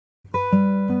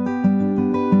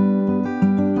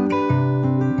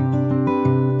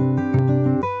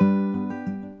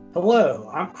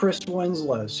I'm Chris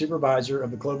Winslow, Supervisor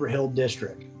of the Clover Hill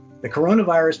District. The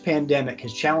coronavirus pandemic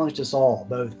has challenged us all,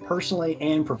 both personally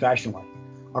and professionally.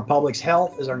 Our public's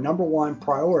health is our number one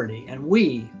priority, and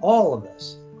we, all of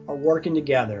us, are working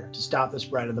together to stop the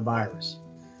spread of the virus.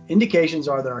 Indications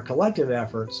are that our collective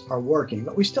efforts are working,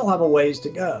 but we still have a ways to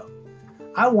go.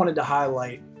 I wanted to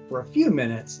highlight for a few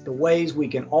minutes the ways we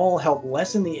can all help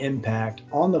lessen the impact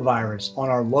on the virus on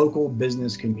our local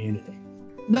business community.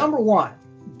 Number one,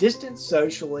 distance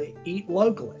socially, eat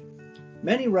locally.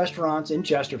 Many restaurants in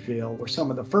Chesterfield were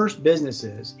some of the first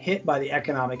businesses hit by the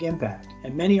economic impact,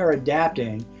 and many are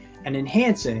adapting and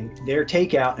enhancing their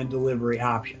takeout and delivery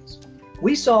options.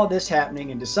 We saw this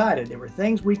happening and decided there were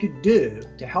things we could do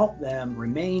to help them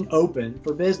remain open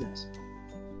for business.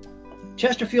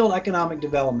 Chesterfield Economic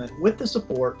Development, with the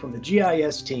support from the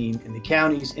GIS team in the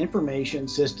county's Information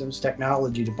Systems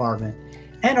Technology Department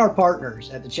and our partners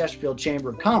at the Chesterfield Chamber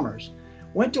of Commerce,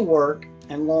 went to work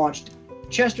and launched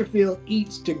Chesterfield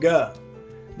Eats to Go.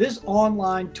 This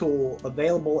online tool,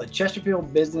 available at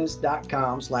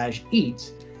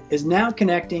chesterfieldbusiness.com/eats, is now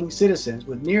connecting citizens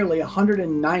with nearly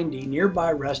 190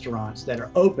 nearby restaurants that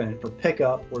are open for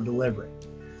pickup or delivery.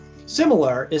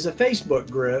 Similar is a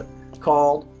Facebook group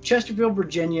called Chesterfield,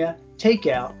 Virginia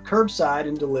Takeout, Curbside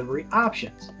and Delivery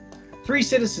Options. 3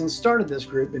 citizens started this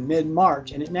group in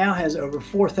mid-March, and it now has over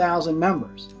 4,000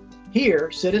 members.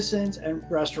 Here, citizens and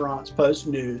restaurants post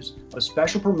news of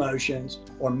special promotions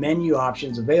or menu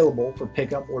options available for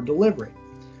pickup or delivery.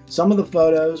 Some of the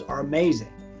photos are amazing.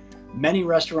 Many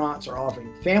restaurants are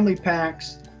offering family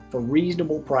packs for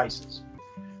reasonable prices.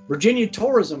 Virginia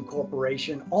Tourism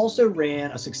Corporation also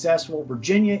ran a successful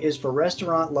Virginia is for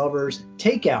Restaurant Lovers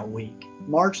Takeout Week,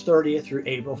 March 30th through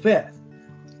April 5th.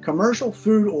 Commercial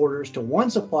food orders to one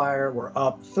supplier were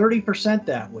up 30%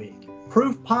 that week.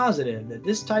 Proof positive that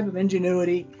this type of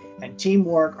ingenuity and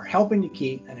teamwork are helping to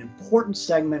keep an important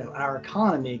segment of our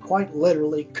economy quite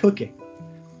literally cooking.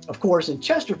 Of course, in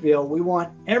Chesterfield, we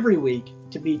want every week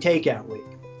to be Takeout Week.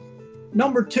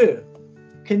 Number 2,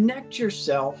 connect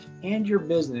yourself and your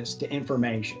business to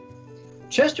information.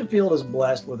 Chesterfield is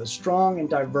blessed with a strong and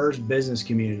diverse business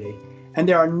community, and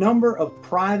there are a number of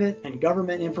private and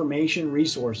government information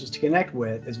resources to connect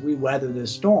with as we weather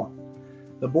this storm.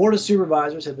 The Board of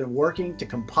Supervisors have been working to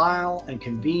compile and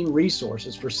convene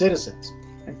resources for citizens.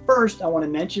 And first, I want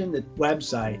to mention the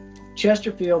website,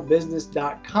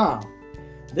 chesterfieldbusiness.com.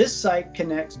 This site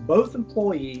connects both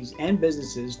employees and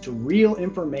businesses to real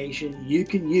information you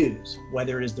can use,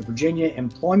 whether it is the Virginia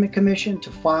Employment Commission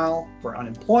to file for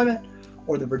unemployment,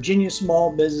 or the Virginia Small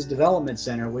Business Development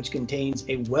Center, which contains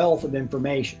a wealth of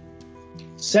information.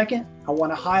 Second, I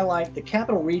want to highlight the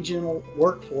Capital Regional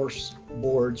Workforce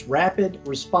Board's Rapid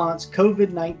Response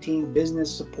COVID-19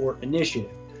 Business Support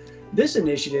Initiative. This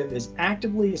initiative is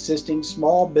actively assisting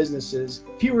small businesses,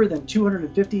 fewer than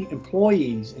 250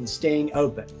 employees, in staying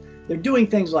open. They're doing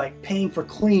things like paying for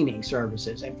cleaning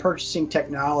services and purchasing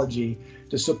technology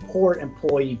to support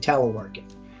employee teleworking.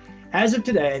 As of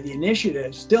today, the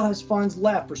initiative still has funds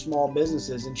left for small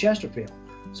businesses in Chesterfield,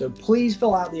 so please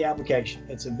fill out the application.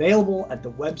 It's available at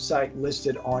the website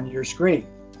listed on your screen.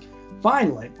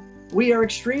 Finally, we are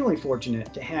extremely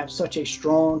fortunate to have such a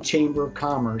strong Chamber of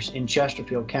Commerce in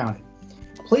Chesterfield County.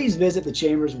 Please visit the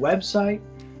Chamber's website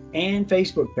and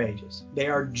Facebook pages. They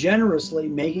are generously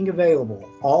making available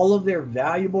all of their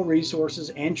valuable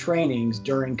resources and trainings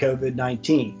during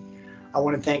COVID-19. I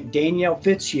want to thank Danielle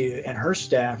Fitzhugh and her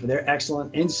staff for their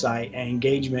excellent insight and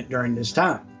engagement during this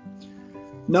time.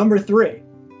 Number 3,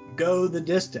 go the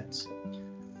distance.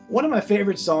 One of my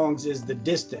favorite songs is The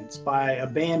Distance by a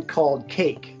band called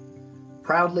Cake,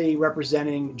 proudly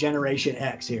representing Generation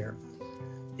X here.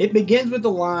 It begins with the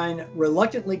line,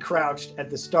 reluctantly crouched at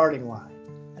the starting line.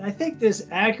 And I think this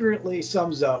accurately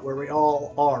sums up where we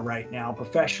all are right now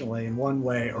professionally in one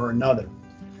way or another.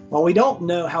 While we don't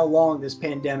know how long this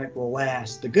pandemic will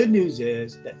last, the good news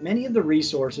is that many of the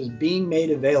resources being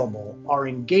made available are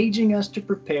engaging us to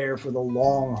prepare for the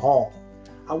long haul.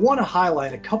 I want to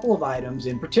highlight a couple of items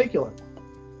in particular.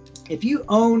 If you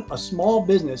own a small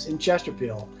business in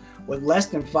Chesterfield with less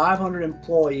than 500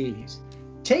 employees,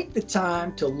 take the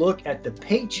time to look at the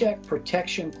Paycheck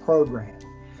Protection Program.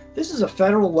 This is a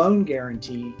federal loan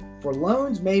guarantee for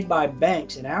loans made by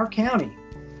banks in our county,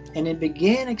 and it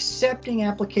began accepting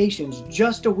applications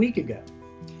just a week ago.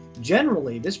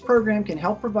 Generally, this program can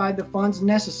help provide the funds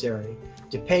necessary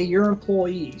to pay your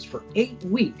employees for 8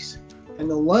 weeks, and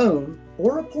the loan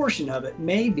or a portion of it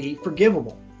may be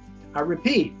forgivable. I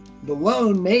repeat, the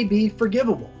loan may be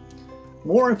forgivable.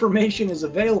 More information is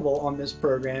available on this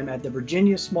program at the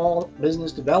Virginia Small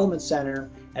Business Development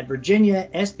Center at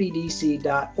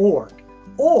virginiasbdc.org.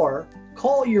 or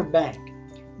call your bank.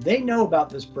 They know about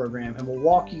this program and will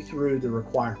walk you through the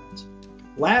requirements.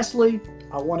 Lastly,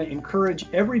 I want to encourage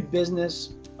every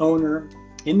business owner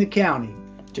in the county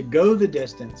to go the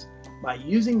distance by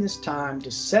using this time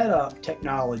to set up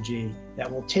technology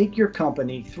that will take your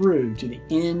company through to the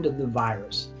end of the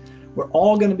virus. We're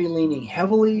all going to be leaning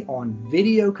heavily on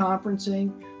video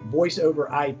conferencing, voice over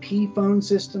IP phone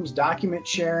systems, document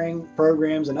sharing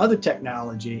programs, and other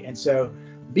technology. And so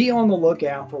be on the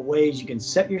lookout for ways you can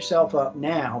set yourself up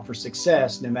now for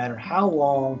success, no matter how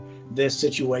long this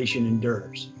situation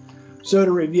endures. So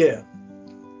to review,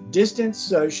 distance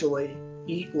socially,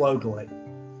 eat locally.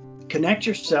 Connect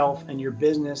yourself and your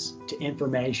business to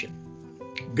information.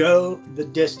 Go the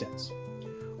distance.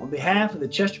 On behalf of the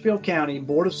Chesterfield County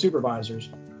Board of Supervisors,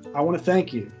 I want to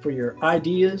thank you for your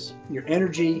ideas, your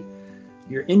energy,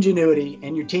 your ingenuity,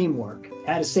 and your teamwork,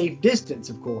 at a safe distance,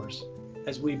 of course,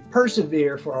 as we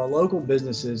persevere for our local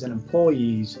businesses and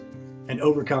employees and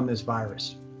overcome this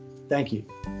virus. Thank you.